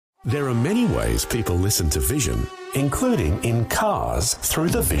There are many ways people listen to Vision, including in cars through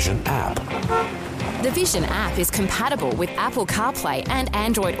the Vision app. The Vision app is compatible with Apple CarPlay and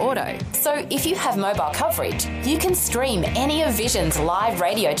Android Auto. So if you have mobile coverage, you can stream any of Vision's live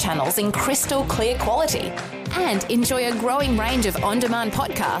radio channels in crystal clear quality and enjoy a growing range of on-demand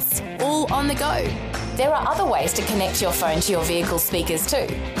podcasts all on the go. There are other ways to connect your phone to your vehicle speakers too.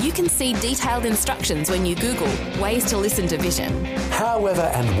 You can see detailed instructions when you Google ways to listen to Vision. However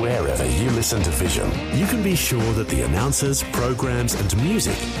and wherever you listen to Vision, you can be sure that the announcers, programs and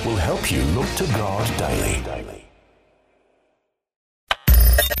music will help you look to God daily.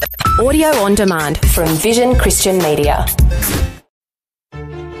 Audio on demand from Vision Christian Media.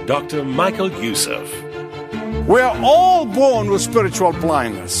 Dr. Michael Youssef. We're all born with spiritual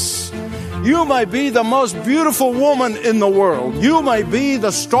blindness. You may be the most beautiful woman in the world. You may be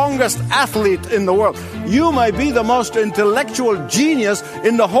the strongest athlete in the world. You may be the most intellectual genius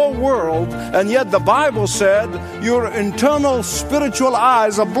in the whole world. And yet the Bible said your internal spiritual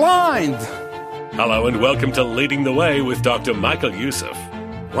eyes are blind. Hello and welcome to Leading the Way with Dr. Michael Youssef.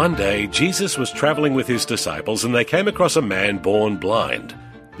 One day, Jesus was traveling with his disciples and they came across a man born blind.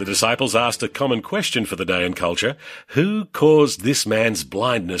 The disciples asked a common question for the day and culture: who caused this man's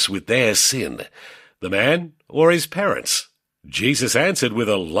blindness with their sin? The man or his parents? Jesus answered with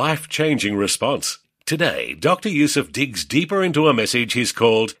a life-changing response. Today, Dr. Youssef digs deeper into a message he's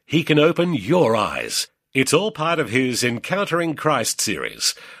called He Can Open Your Eyes. It's all part of his Encountering Christ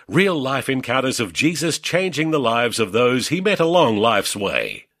series, real-life encounters of Jesus changing the lives of those he met along life's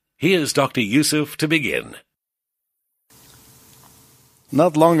way. Here's Dr. Youssef to begin.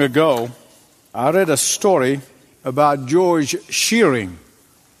 Not long ago, I read a story about George Shearing.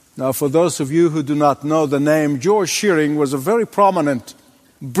 Now, for those of you who do not know the name, George Shearing was a very prominent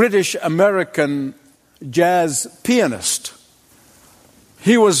British-American jazz pianist.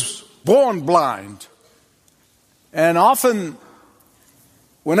 He was born blind, and often,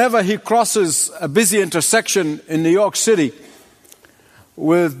 whenever he crosses a busy intersection in New York City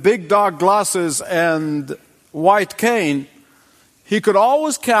with big dark glasses and white cane, he could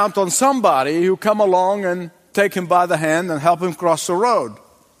always count on somebody who come along and take him by the hand and help him cross the road.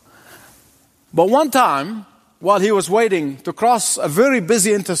 But one time, while he was waiting to cross a very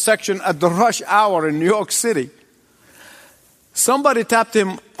busy intersection at the rush hour in New York City, somebody tapped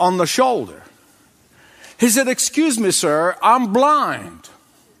him on the shoulder. He said, "Excuse me, sir, I'm blind.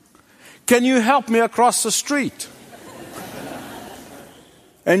 Can you help me across the street?"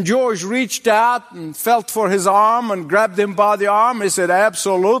 And George reached out and felt for his arm and grabbed him by the arm. He said,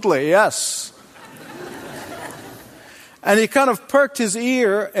 "Absolutely, yes." And he kind of perked his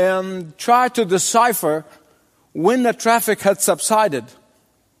ear and tried to decipher when the traffic had subsided.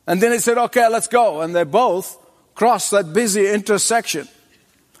 And then he said, "Okay, let's go." And they both crossed that busy intersection.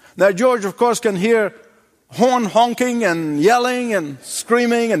 Now, George, of course, can hear horn honking and yelling and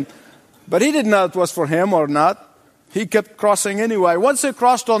screaming, but he didn't know it was for him or not. He kept crossing anyway. Once he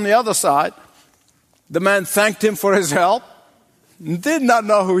crossed on the other side, the man thanked him for his help, did not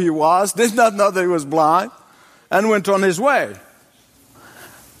know who he was, did not know that he was blind, and went on his way.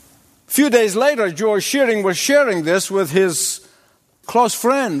 A few days later, George Shearing was sharing this with his close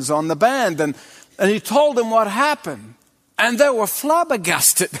friends on the band, and he told them what happened. And they were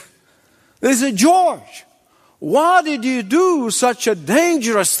flabbergasted. They said, "George, why did you do such a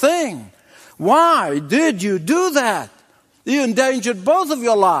dangerous thing? Why did you do that? You endangered both of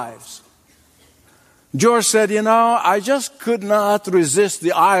your lives." George said, "I just could not resist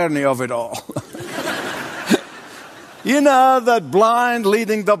the irony of it all." That blind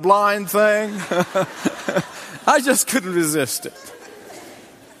leading the blind thing. I just couldn't resist it.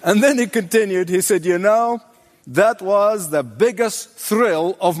 And then he continued, he said, "That was the biggest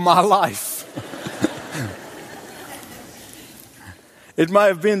thrill of my life." It might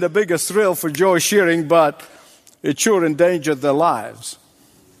have been the biggest thrill for George Shearing, but it sure endangered their lives.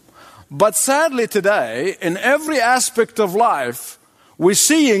 But sadly today, in every aspect of life, we're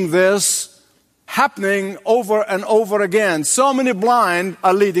seeing this happening over and over again. So many blind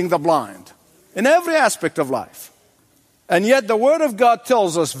are leading the blind in every aspect of life. And yet the Word of God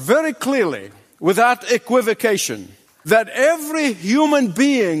tells us very clearly, without equivocation, that every human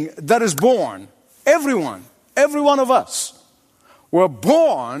being that is born, every one of us, were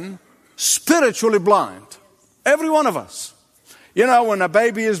born spiritually blind. Every one of us. When a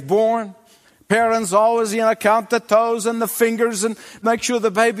baby is born, parents always, count the toes and the fingers and make sure the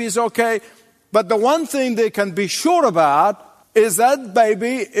baby is okay. But the one thing they can be sure about is that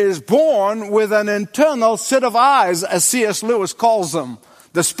baby is born with an internal set of eyes, as C.S. Lewis calls them,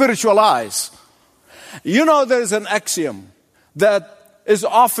 the spiritual eyes. There's an axiom that is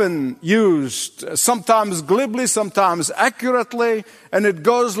often used, sometimes glibly, sometimes accurately, and it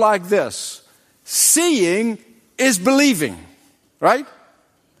goes like this. Seeing is believing, right?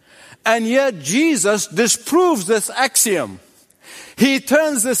 And yet Jesus disproves this axiom. He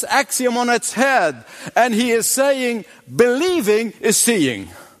turns this axiom on its head, and he is saying, believing is seeing.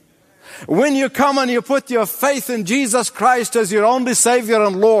 When you come and you put your faith in Jesus Christ as your only Savior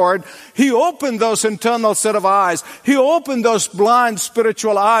and Lord, He opened those internal set of eyes. He opened those blind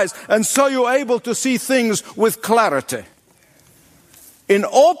spiritual eyes, and so you're able to see things with clarity. In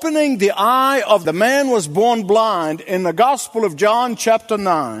opening the eye of the man who was born blind in the Gospel of John chapter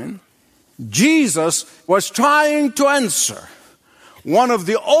 9, Jesus was trying to answer one of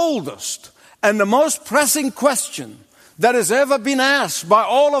the oldest and the most pressing questions that has ever been asked by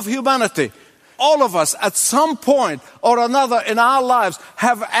all of humanity. All of us at some point or another in our lives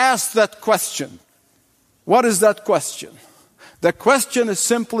have asked that question. What is that question? The question is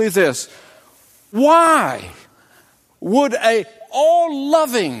simply this: why would a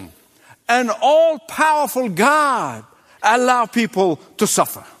all-loving and all-powerful God allow people to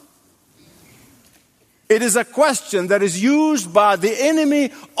suffer? It is a question that is used by the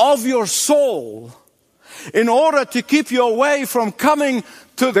enemy of your soul in order to keep you away from coming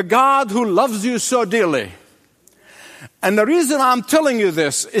to the God who loves you so dearly. And the reason I'm telling you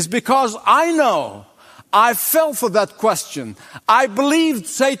this is because I know I fell for that question. I believed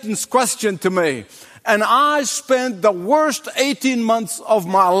Satan's question to me. And I spent the worst 18 months of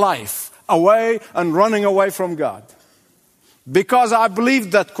my life away and running away from God. Because I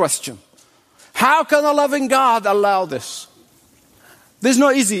believed that question. How can a loving God allow this? There's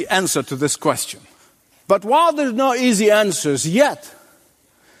no easy answer to this question. But while there's no easy answers, yet,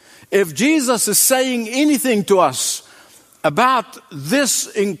 if Jesus is saying anything to us about this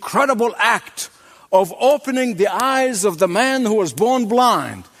incredible act of opening the eyes of the man who was born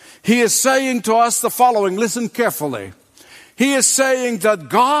blind, He is saying to us the following. Listen carefully. He is saying that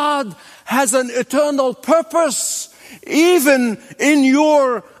God has an eternal purpose even in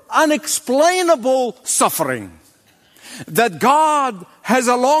your unexplainable suffering. That God has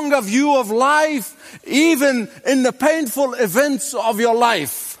a longer view of life even in the painful events of your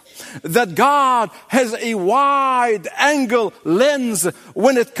life. That God has a wide angle lens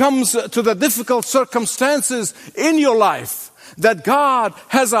when it comes to the difficult circumstances in your life. That God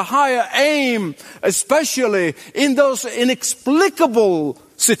has a higher aim, especially in those inexplicable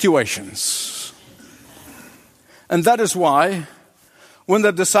situations. And that is why when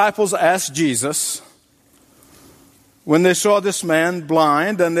the disciples asked Jesus, when they saw this man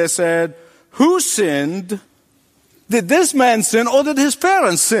blind, and they said, who sinned? Did this man sin or did his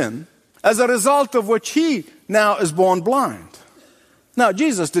parents sin? As a result of which he now is born blind. Now,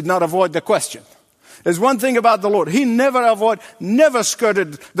 Jesus did not avoid the question. There's one thing about the Lord. He never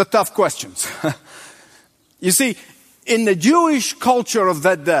skirted the tough questions. You see, in the Jewish culture of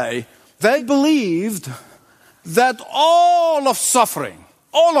that day, they believed that all of suffering,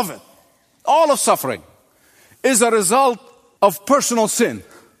 all of suffering, is a result of personal sin.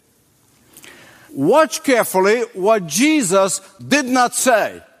 Watch carefully what Jesus did not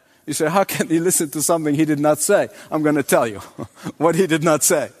say. You say, how can he listen to something he did not say? I'm going to tell you what he did not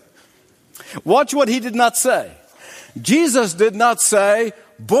say. Watch what he did not say. Jesus did not say,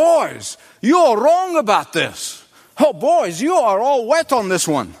 boys, you are wrong about this. Oh, boys, you are all wet on this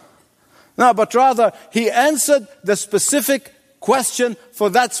one. No, but rather, he answered the specific question for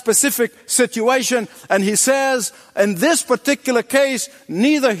that specific situation. And he says, in this particular case,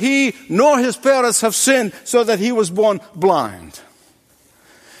 neither he nor his parents have sinned, so that he was born blind.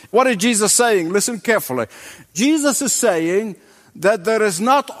 What is Jesus saying? Listen carefully. Jesus is saying that there is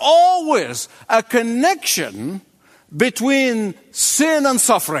not always a connection between sin and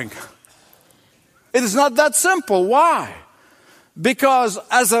suffering. It is not that simple. Why? Because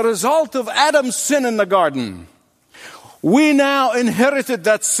as a result of Adam's sin in the garden, we now inherited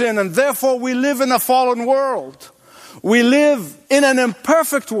that sin, and therefore we live in a fallen world. We live in an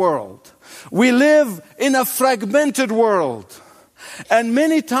imperfect world. We live in a fragmented world. And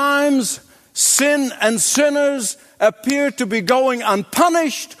many times sin and sinners appear to be going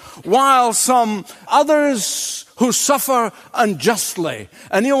unpunished, while some others who suffer unjustly.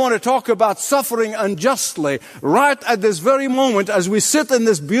 And you want to talk about suffering unjustly. Right at this very moment, as we sit in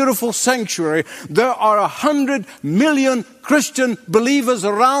this beautiful sanctuary, there are 100 million Christian believers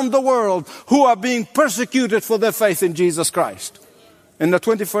around the world who are being persecuted for their faith in Jesus Christ in the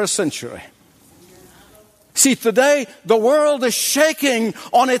 21st century. See, today the world is shaking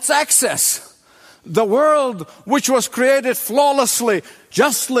on its axis. The world, which was created flawlessly,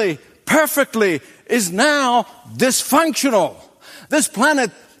 justly, perfectly, is now dysfunctional. This planet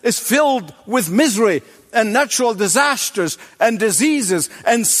is filled with misery and natural disasters and diseases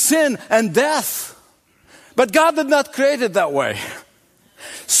and sin and death. But God did not create it that way.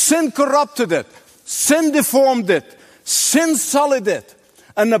 Sin corrupted it. Sin deformed it. Sin sullied it.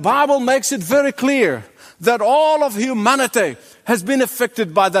 And the Bible makes it very clear that all of humanity has been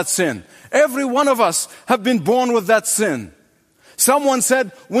affected by that sin. Every one of us have been born with that sin. Someone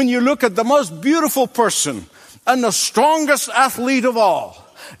said, when you look at the most beautiful person and the strongest athlete of all,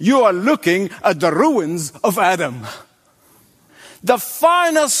 you are looking at the ruins of Adam. The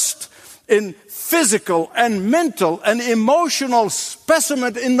finest in physical and mental and emotional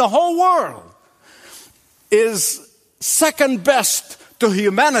specimen in the whole world is second best to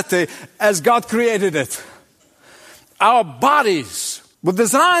humanity as God created it. Our bodies were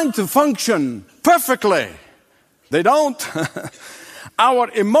designed to function perfectly. They don't.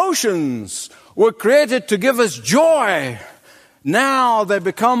 Our emotions were created to give us joy. Now they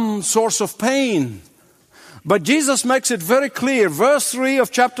become source of pain. But Jesus makes it very clear. Verse 3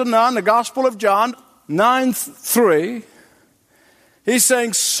 of chapter 9, the Gospel of John, 9:3. He's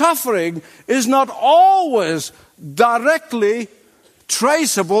saying suffering is not always directly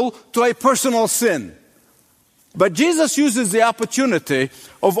traceable to a personal sin. But Jesus uses the opportunity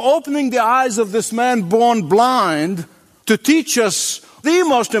of opening the eyes of this man born blind to teach us the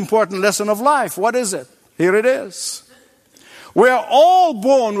most important lesson of life. What is it? Here it is. We are all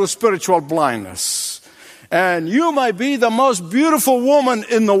born with spiritual blindness. And you may be the most beautiful woman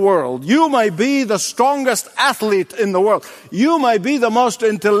in the world. You may be the strongest athlete in the world. You may be the most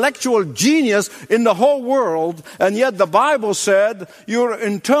intellectual genius in the whole world. And yet the Bible said your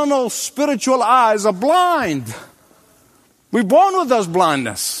internal spiritual eyes are blind. We're born with those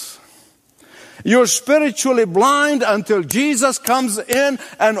blindness. You're spiritually blind until Jesus comes in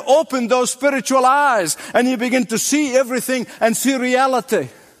and opens those spiritual eyes. And you begin to see everything and see reality.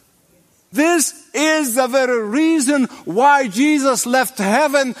 This is the very reason why Jesus left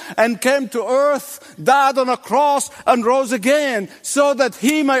heaven and came to earth, died on a cross and rose again, so that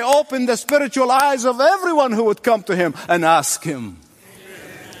he may open the spiritual eyes of everyone who would come to him and ask him.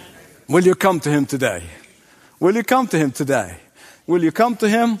 Will you come to him today? Will you come to him today? Will you come to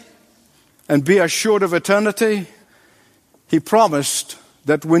him and be assured of eternity? He promised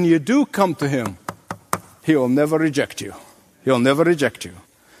that when you do come to him, he will never reject you. He'll never reject you.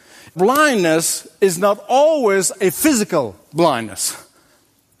 Blindness is not always a physical blindness.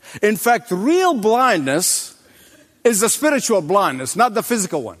 In fact, real blindness is the spiritual blindness, not the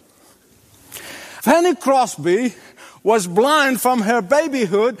physical one. Fanny Crosby was blind from her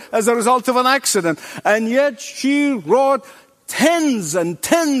babyhood as a result of an accident, and yet she wrote tens and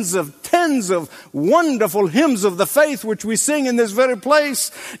tens of wonderful hymns of the faith which we sing in this very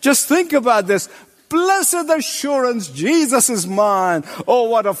place. Just think about this. Blessed assurance, Jesus is mine. Oh,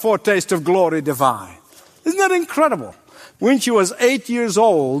 what a foretaste of glory divine. Isn't that incredible? When she was 8 years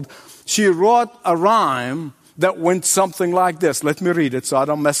old, she wrote a rhyme that went something like this. Let me read it so I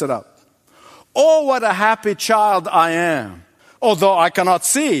don't mess it up. Oh, what a happy child I am. Although I cannot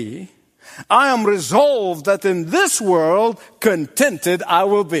see, I am resolved that in this world contented I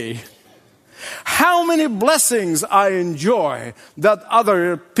will be. How many blessings I enjoy that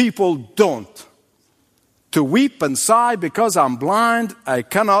other people don't. To weep and sigh because I'm blind, I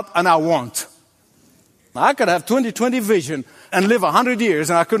cannot and I won't. I could have 20/20 vision and live 100 years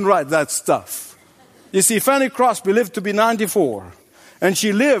and I couldn't write that stuff. You see, Fanny Crosby lived to be 94. And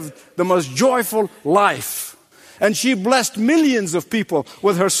she lived the most joyful life. And she blessed millions of people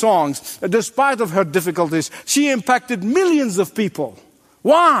with her songs. Despite of her difficulties, she impacted millions of people.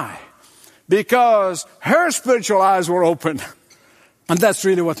 Why? Because her spiritual eyes were open. And that's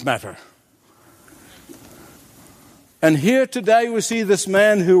really what mattered. And here today we see this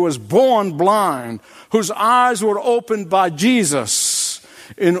man who was born blind, whose eyes were opened by Jesus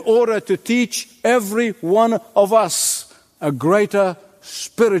in order to teach every one of us a greater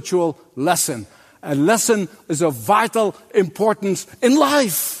spiritual lesson. A lesson is of vital importance in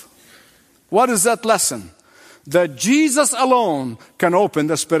life. What is that lesson? That Jesus alone can open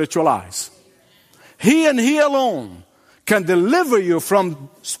the spiritual eyes. He and He alone can deliver you from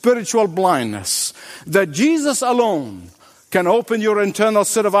spiritual blindness. That Jesus alone can open your internal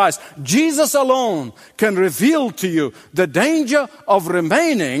set of eyes. Jesus alone can reveal to you the danger of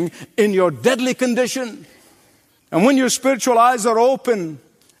remaining in your deadly condition. And when your spiritual eyes are open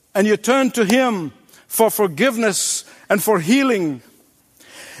and you turn to Him for forgiveness and for healing,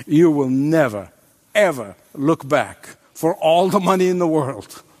 you will never, ever look back for all the money in the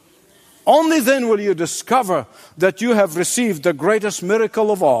world. Only then will you discover that you have received the greatest miracle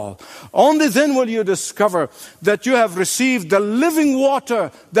of all. Only then will you discover that you have received the living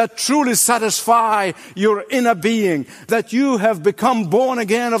water that truly satisfies your inner being, that you have become born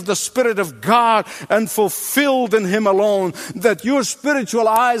again of the Spirit of God and fulfilled in Him alone, that your spiritual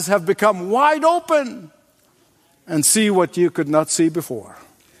eyes have become wide open and see what you could not see before.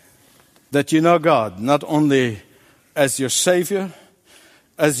 That you know God not only as your Savior,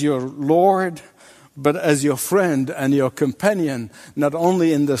 as your Lord, but as your friend and your companion, not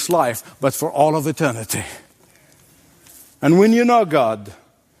only in this life, but for all of eternity. And when you know God,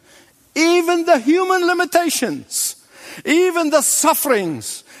 even the human limitations, even the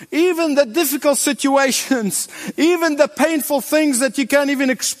sufferings, even the difficult situations, even the painful things that you can't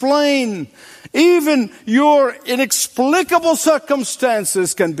even explain, even your inexplicable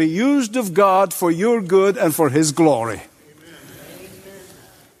circumstances can be used of God for your good and for His glory.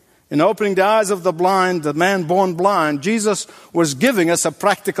 In opening the eyes of the blind, the man born blind, Jesus was giving us a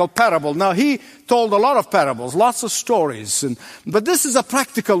practical parable. Now, He told a lot of parables, lots of stories, but this is a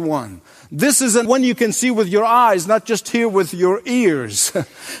practical one. This is one you can see with your eyes, not just hear with your ears,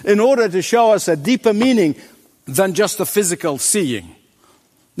 in order to show us a deeper meaning than just a physical seeing.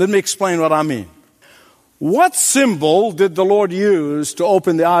 Let me explain what I mean. What symbol did the Lord use to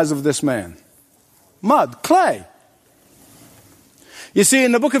open the eyes of this man? Mud, clay. You see,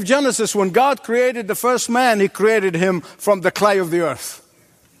 in the book of Genesis, when God created the first man, He created him from the clay of the earth.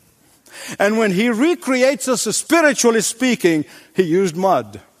 And when He recreates us, spiritually speaking, He used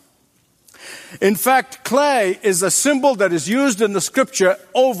mud. In fact, clay is a symbol that is used in the Scripture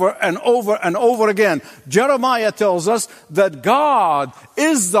over and over and over again. Jeremiah tells us that God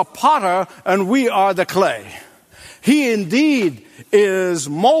is the potter and we are the clay. He indeed is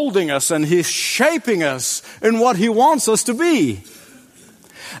molding us and He's shaping us in what He wants us to be.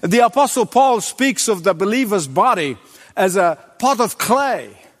 The Apostle Paul speaks of the believer's body as a pot of clay.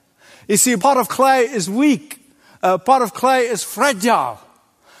 You see, a pot of clay is weak. A pot of clay is fragile.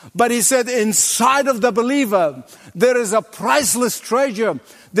 But he said inside of the believer, there is a priceless treasure.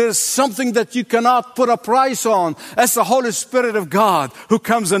 There's something that you cannot put a price on. That's the Holy Spirit of God who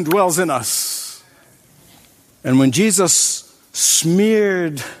comes and dwells in us. And when Jesus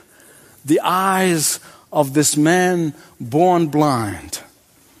smeared the eyes of this man born blind,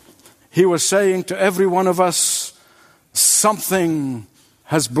 He was saying to every one of us, something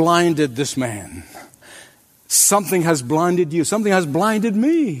has blinded this man. Something has blinded you. Something has blinded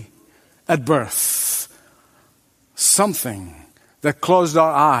me at birth. Something that closed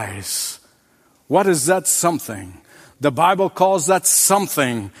our eyes. What is that something? The Bible calls that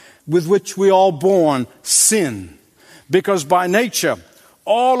something with which we all born sin. Because by nature,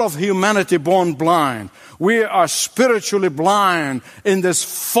 all of humanity born blind. We are spiritually blind in this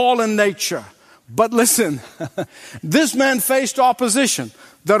fallen nature. But listen, this man faced opposition.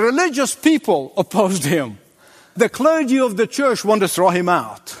 The religious people opposed him. The clergy of the church wanted to throw him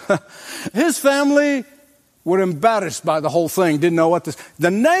out. His family were embarrassed by the whole thing, didn't know what to say.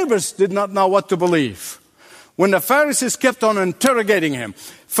 The neighbors did not know what to believe. When the Pharisees kept on interrogating him,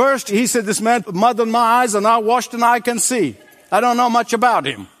 first he said, this man mud on my eyes and I washed and I can see. I don't know much about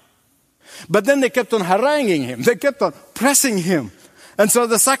him. But then they kept on haranguing him. They kept on pressing him. And so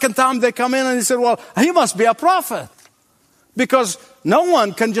the second time they come in and he said, well, he must be a prophet. Because no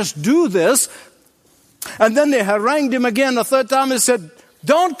one can just do this. And then they harangued him again. The third time he said,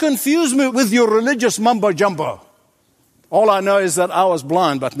 don't confuse me with your religious mumbo jumbo. All I know is that I was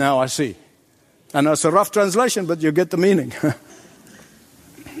blind, but now I see. I know it's a rough translation, but you get the meaning.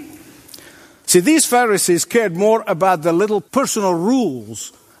 See, these Pharisees cared more about the little personal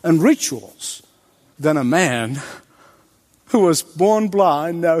rules and rituals than a man who was born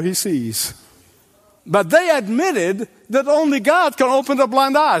blind, now he sees. But they admitted that only God can open the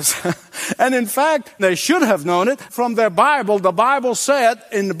blind eyes. And in fact, they should have known it from their Bible. The Bible said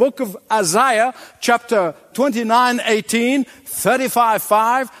in the book of Isaiah, chapter 29:18,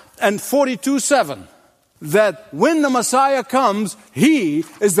 35:5, and 42:7, that when the Messiah comes, He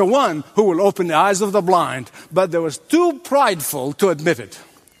is the one who will open the eyes of the blind. But they was too prideful to admit it.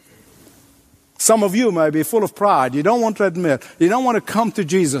 Some of you may be full of pride. You don't want to admit. You don't want to come to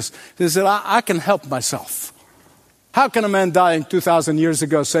Jesus. You say, I can help myself. How can a man dying 2,000 years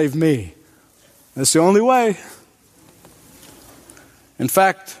ago save me? That's the only way. In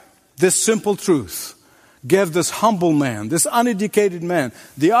fact, this simple truth gave this humble man, this uneducated man,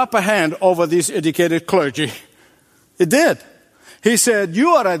 the upper hand over these educated clergy. It did. He said, you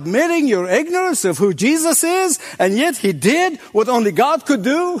are admitting your ignorance of who Jesus is, and yet He did what only God could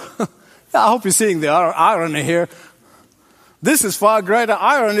do? I hope you're seeing the irony here. This is far greater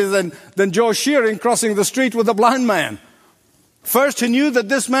irony than Joe Shearing crossing the street with a blind man. First, he knew that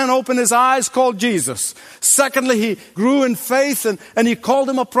this man opened his eyes, called Jesus. Secondly, he grew in faith and he called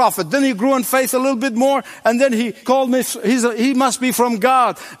him a prophet. Then he grew in faith a little bit more, and then he called me, he must be from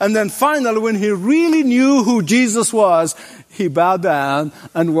God. And then finally, when he really knew who Jesus was, he bowed down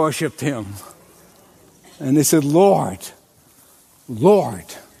and worshiped him. And he said, Lord,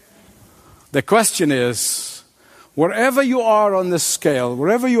 Lord. The question is, wherever you are on this scale,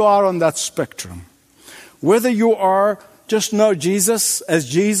 wherever you are on that spectrum, whether you are just know Jesus as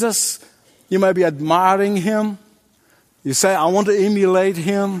Jesus, you may be admiring him. You say, I want to emulate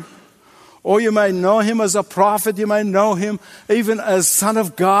him. Or you may know him as a prophet. You may know him even as Son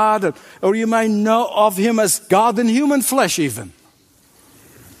of God. Or you may know of him as God in human flesh even.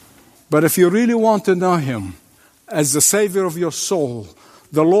 But if you really want to know him as the Savior of your soul,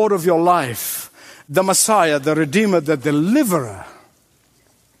 the Lord of your life, the Messiah, the Redeemer, the Deliverer,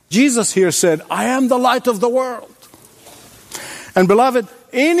 Jesus here said, I am the light of the world. And beloved,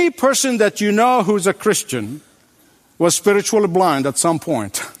 any person that you know who's a Christian was spiritually blind at some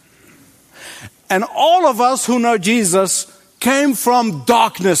point. And all of us who know Jesus came from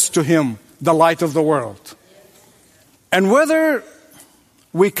darkness to him, the light of the world. And whether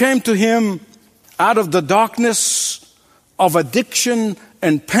we came to him out of the darkness of addiction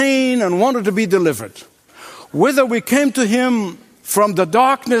and pain and wanted to be delivered, whether we came to him from the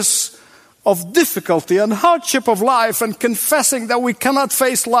darkness of difficulty and hardship of life and confessing that we cannot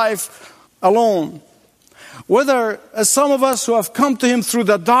face life alone, whether, as some of us who have come to him through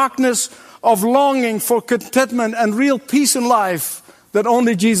the darkness of longing for contentment and real peace in life that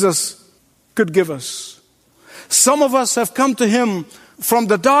only Jesus could give us. Some of us have come to him from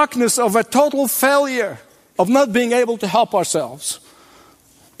the darkness of a total failure, of not being able to help ourselves.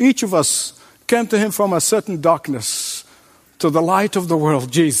 Each of us came to him from a certain darkness to the light of the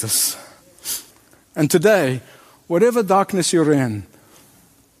world, Jesus. And today, whatever darkness you're in,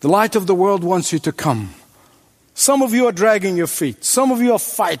 the light of the world wants you to come. Some of you are dragging your feet. Some of you are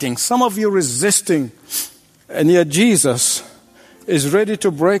fighting. Some of you are resisting. And yet Jesus is ready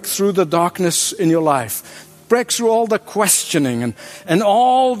to break through the darkness in your life. Break through all the questioning and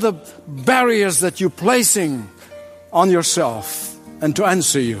all the barriers that you're placing on yourself and to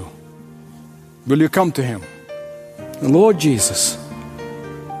answer you. Will you come to him? Lord Jesus,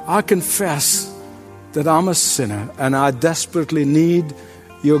 I confess that I'm a sinner and I desperately need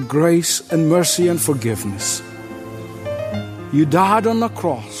your grace and mercy and forgiveness. You died on the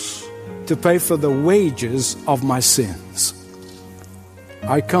cross to pay for the wages of my sins.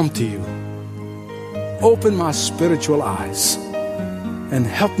 I come to you. Open my spiritual eyes and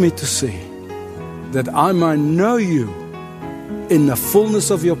help me to see that I might know you in the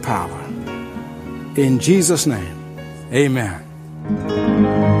fullness of your power. In Jesus' name, amen.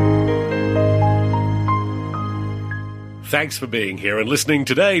 Thanks for being here and listening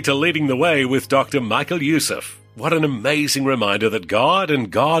today to Leading the Way with Dr. Michael Youssef. What an amazing reminder that God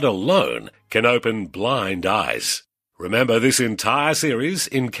and God alone can open blind eyes. Remember, this entire series,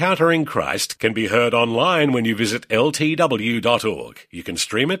 Encountering Christ, can be heard online when you visit ltw.org. You can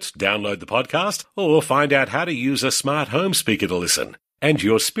stream it, download the podcast, or find out how to use a smart home speaker to listen. And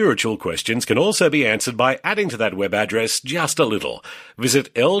your spiritual questions can also be answered by adding to that web address just a little.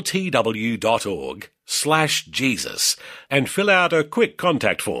 Visit ltw.org/Jesus and fill out a quick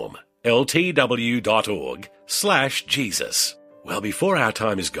contact form. ltw.org/Jesus. Well, before our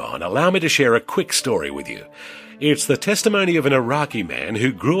time is gone, allow me to share a quick story with you. It's the testimony of an Iraqi man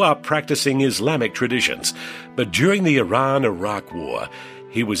who grew up practicing Islamic traditions, but during the Iran-Iraq War,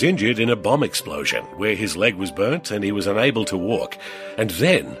 he was injured in a bomb explosion where his leg was burnt and he was unable to walk, and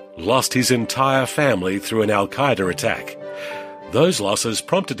then lost his entire family through an Al-Qaeda attack. Those losses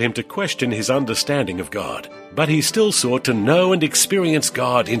prompted him to question his understanding of God, but he still sought to know and experience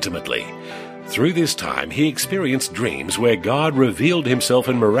God intimately. Through this time, he experienced dreams where God revealed himself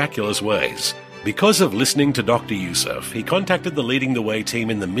in miraculous ways. Because of listening to Dr. Youssef, he contacted the Leading the Way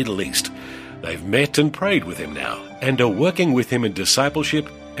team in the Middle East. They've met and prayed with him now, and are working with him in discipleship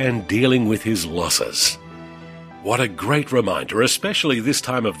and dealing with his losses. What a great reminder, especially this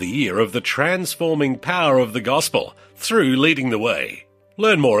time of the year, of the transforming power of the gospel through Leading the Way.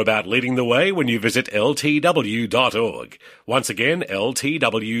 Learn more about Leading the Way when you visit ltw.org. Once again,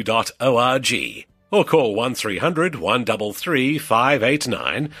 ltw.org. Or call 1300 133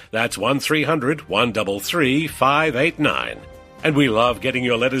 589. That's 1300 133 589. And we love getting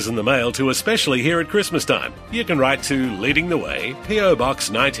your letters in the mail too, especially here at Christmas time. You can write to Leading the Way, P.O.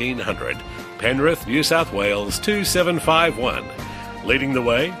 Box 1900, Penrith, New South Wales 2751. Leading the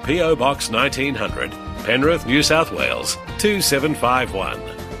Way, P.O. Box 1900, Penrith, New South Wales 2751.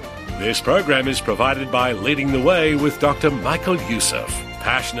 This program is provided by Leading the Way with Dr. Michael Youssef,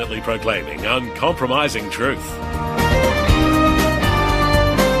 passionately proclaiming uncompromising truth.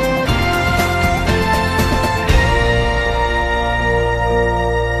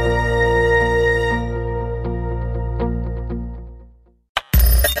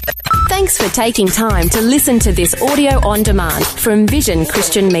 Thanks for taking time to listen to this audio on demand from Vision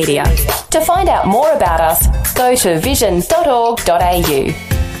Christian Media. To find out more about us, go to vision.org.au.